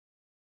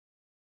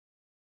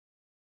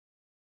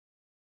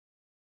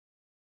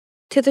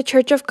To the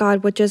church of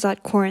God which is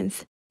at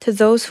Corinth, to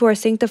those who are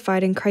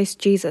sanctified in Christ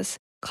Jesus,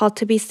 called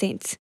to be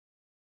saints.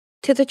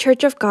 To the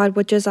church of God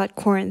which is at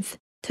Corinth,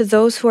 to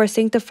those who are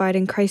sanctified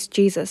in Christ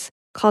Jesus,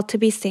 called to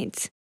be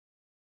saints.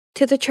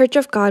 To the church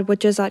of God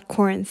which is at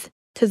Corinth,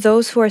 to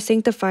those who are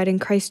sanctified in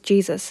Christ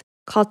Jesus,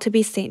 called to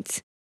be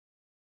saints.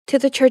 To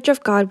the church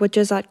of God which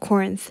is at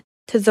Corinth,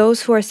 to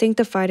those who are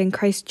sanctified in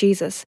Christ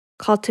Jesus,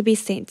 called to be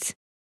saints.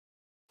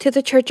 To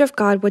the church of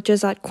God which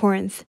is at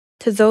Corinth,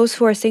 to those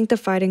who are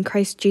sanctified in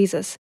Christ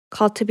Jesus,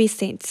 called to be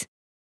saints.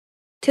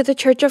 To the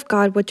church of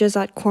God which is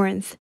at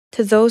Corinth,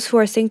 to those who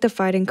are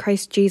sanctified in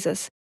Christ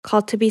Jesus,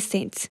 called to be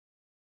saints.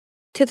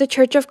 To the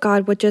church of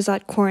God which is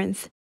at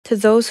Corinth, to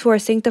those who are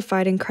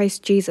sanctified in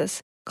Christ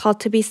Jesus, called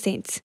to be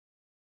saints.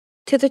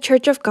 To the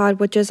church of God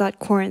which is at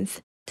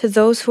Corinth, to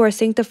those who are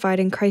sanctified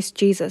in Christ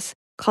Jesus,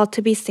 called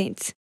to be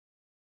saints.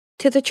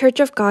 To the church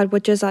of God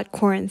which is at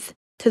Corinth,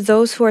 to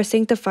those who are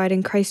sanctified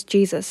in Christ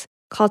Jesus,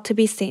 called to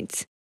be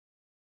saints.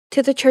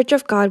 To the church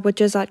of God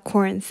which is at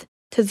Corinth,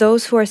 to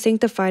those who are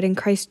sanctified in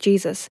Christ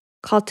Jesus,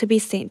 called to be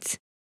saints.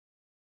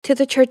 To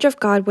the church of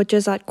God which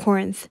is at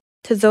Corinth,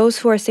 to those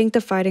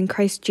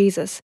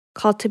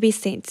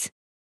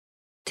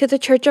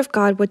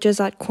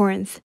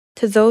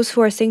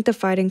who are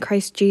sanctified in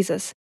Christ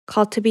Jesus,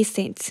 called to be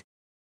saints.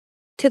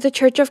 To the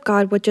church of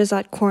God which is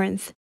at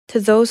Corinth, to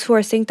those who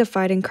are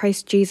sanctified in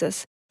Christ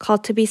Jesus,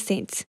 called to be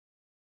saints.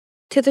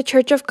 To the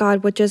church of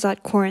God which is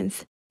at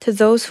Corinth, to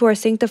those who are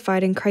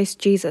sanctified in Christ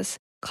Jesus,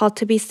 called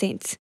to be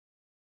saints.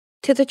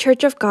 To the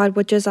church of God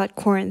which is at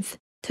Corinth,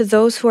 to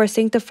those who are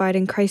sanctified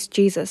in Christ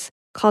Jesus,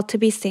 called to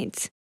be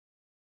saints.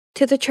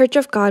 To the church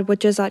of God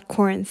which is at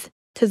Corinth,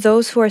 to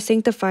those who are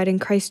sanctified in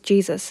Christ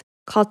Jesus,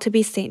 called to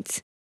be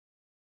saints.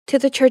 To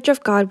the church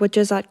of God which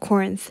is at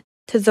Corinth,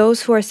 to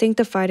those who are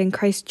sanctified in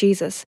Christ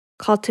Jesus,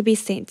 called to be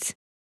saints.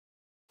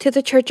 To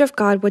the church of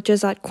God which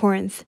is at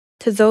Corinth,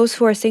 to those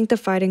who are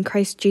sanctified in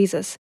Christ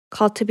Jesus,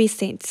 called to be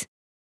saints.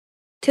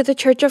 To the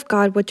church of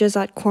God which is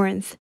at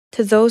Corinth,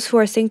 to those who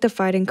are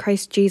sanctified in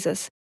Christ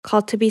Jesus,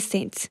 called to be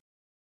saints.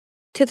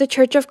 To the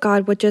church of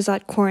God which is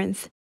at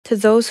Corinth, to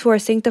those who are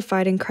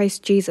sanctified in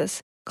Christ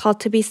Jesus, called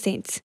to be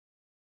saints.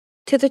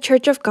 To the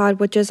church of God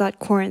which is at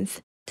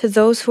Corinth, to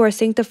those who are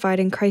sanctified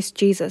in Christ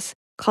Jesus,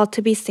 called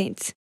to be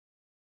saints.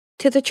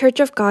 To the church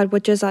of God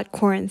which is at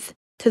Corinth,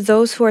 to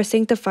those who are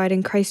sanctified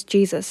in Christ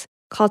Jesus,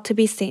 called to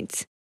be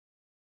saints.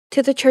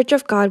 To the church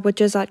of God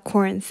which is at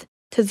Corinth,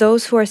 to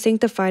those who are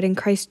sanctified in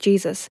Christ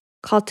Jesus,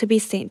 called to be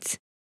saints.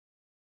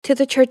 To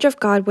the church of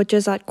God which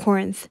is at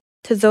Corinth,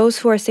 to those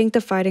who are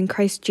sanctified in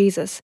Christ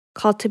Jesus,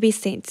 called to be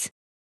saints.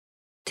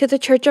 To the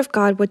church of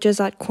God which is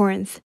at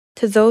Corinth,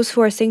 to those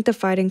who are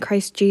sanctified in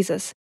Christ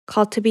Jesus,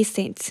 called to be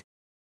saints.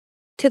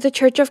 To the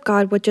church of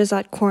God which is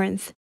at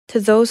Corinth, to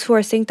those who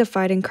are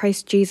sanctified in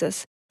Christ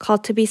Jesus,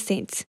 called to be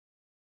saints.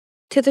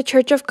 To the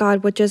church of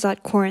God which is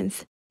at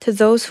Corinth, to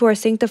those who are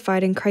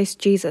sanctified in Christ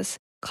Jesus,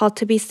 called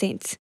to be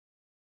saints.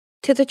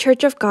 To the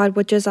church of God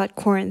which is at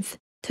Corinth,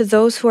 to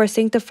those who are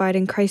sanctified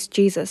in Christ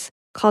Jesus,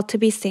 called to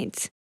be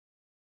saints.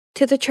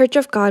 To the church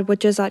of God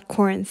which is at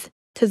Corinth,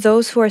 to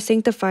those who are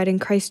sanctified in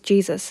Christ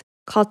Jesus,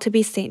 called to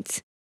be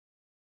saints.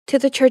 To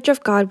the church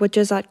of God which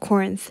is at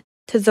Corinth,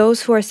 to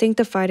those who are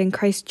sanctified in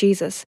Christ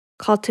Jesus,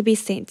 called to be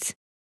saints.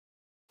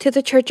 To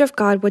the church of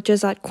God which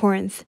is at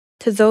Corinth,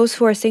 to those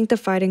who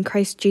are sanctified in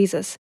Christ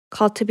Jesus,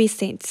 called to be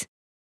saints.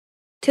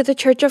 To the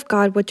church of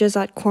God which is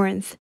at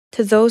Corinth, to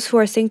those who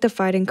are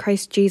sanctified in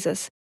Christ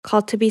Jesus,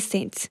 called to be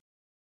saints.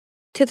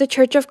 To the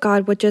church of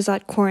God which is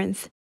at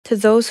Corinth, to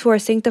those who are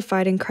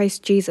sanctified in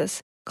Christ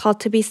Jesus, called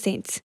to be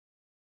saints.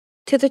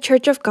 To the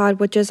church of God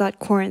which is at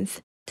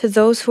Corinth, to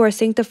those who are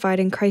sanctified in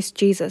Christ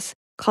Jesus,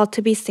 called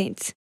to be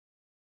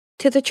saints.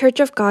 To the church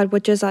of God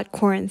which is at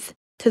Corinth,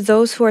 to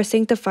those who are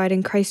sanctified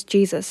in Christ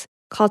Jesus,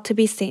 called to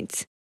be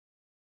saints.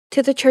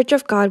 To the church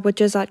of God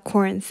which is at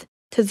Corinth,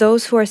 to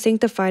those who are sanctified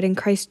in Christ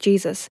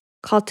Jesus,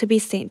 called to be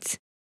saints.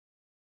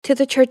 To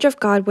the church of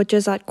God which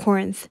is at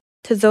Corinth,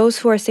 to those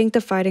who are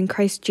sanctified in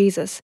Christ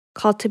Jesus,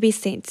 called to be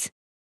saints.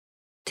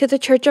 To the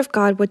church of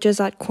God which is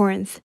at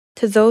Corinth,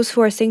 to those who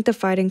are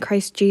sanctified in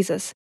Christ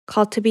Jesus,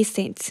 called to be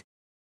saints.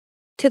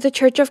 To the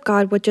church of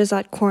God which is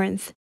at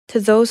Corinth, to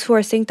those who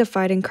are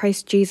sanctified in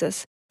Christ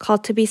Jesus,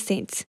 called to be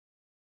saints.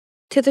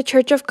 To the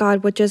church of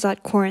God which is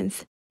at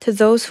Corinth, to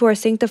those who are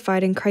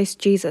sanctified in Christ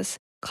Jesus,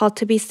 called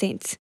to be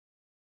saints.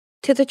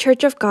 To the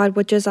church of God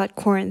which is at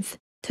Corinth,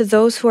 to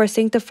those who are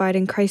sanctified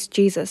in Christ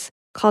Jesus,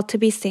 called to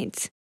be saints. To the church of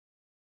God which is at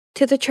Corinth, to those who are sanctified in Christ Jesus, called to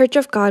be saints. To the church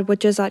of God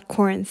which is at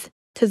Corinth,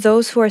 to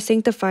those who are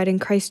sanctified in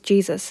Christ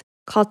Jesus,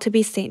 called to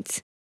be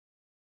saints.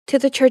 To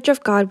the church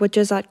of God which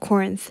is at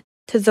Corinth,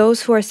 to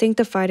those who are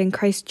sanctified in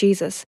Christ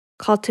Jesus,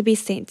 called to be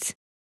saints.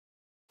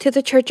 To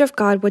the church of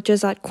God which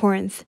is at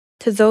Corinth,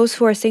 to those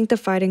who are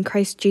sanctified in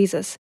Christ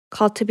Jesus,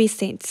 called to be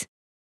saints.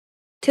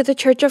 To the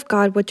church of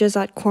God which is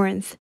at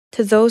Corinth,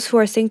 to those who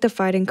are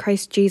sanctified in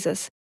Christ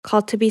Jesus,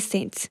 called to be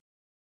saints.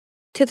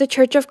 To the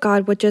church of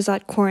God which is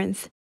at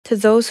Corinth, to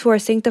those who are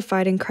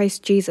sanctified in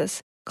Christ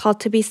Jesus, called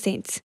to be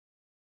saints.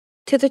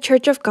 To the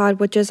church of God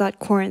which is at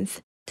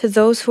Corinth, to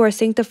those who are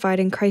sanctified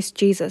in Christ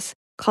Jesus,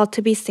 called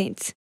to be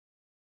saints.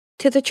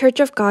 To the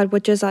church of God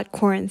which is at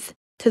Corinth,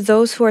 to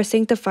those who are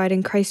sanctified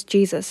in Christ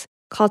Jesus,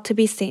 called to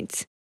be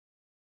saints.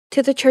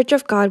 To the church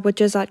of God which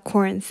is at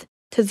Corinth,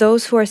 to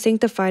those who are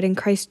sanctified in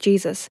Christ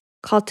Jesus,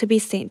 called to be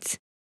saints.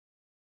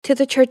 To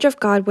the church of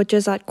God which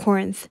is at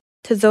Corinth,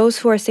 to those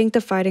who are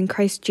sanctified in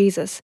Christ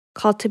Jesus,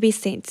 called to be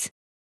saints.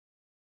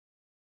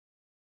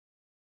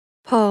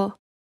 Paul,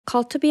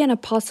 called to be an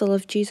apostle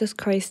of Jesus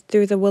Christ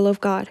through the will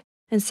of God,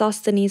 and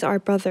Sosthenes our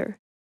brother.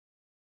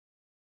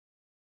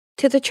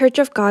 To the church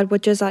of God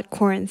which is at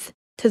Corinth,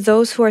 to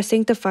those who are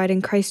sanctified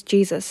in Christ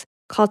Jesus,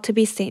 called to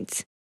be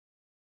saints.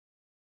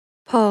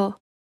 Paul,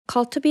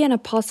 called to be an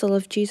apostle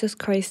of Jesus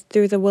Christ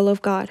through the will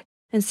of God,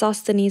 and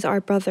Sosthenes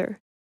our brother.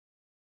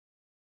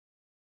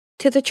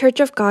 To the church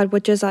of God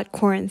which is at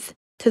Corinth,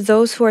 to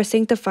those who are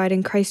sanctified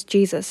in Christ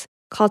Jesus,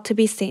 called to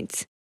be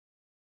saints.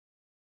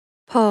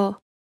 Paul,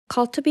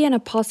 called to be an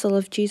apostle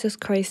of Jesus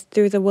Christ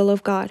through the will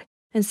of God,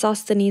 and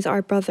Sosthenes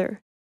our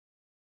brother.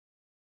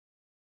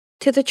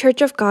 To the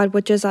church of God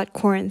which is at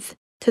Corinth,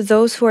 to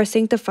those who are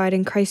sanctified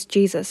in Christ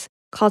Jesus,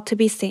 called to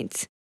be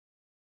saints.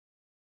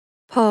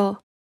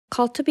 Paul,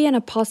 called to be an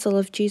apostle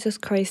of Jesus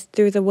Christ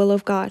through the will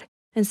of God,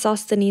 and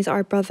Sosthenes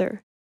our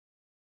brother.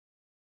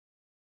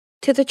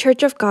 To the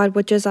church of God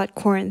which is at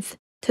Corinth,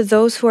 to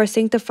those who are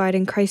sanctified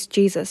in Christ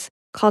Jesus,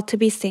 called to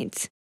be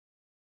saints.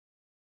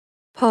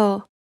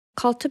 Paul,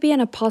 called to be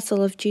an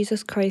apostle of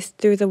Jesus Christ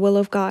through the will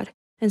of God,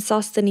 and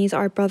Sosthenes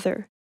our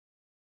brother.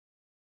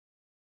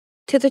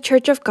 To the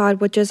church of God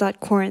which is at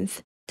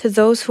Corinth, to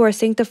those who are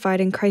sanctified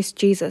in Christ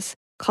Jesus,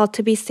 called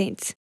to be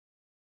saints.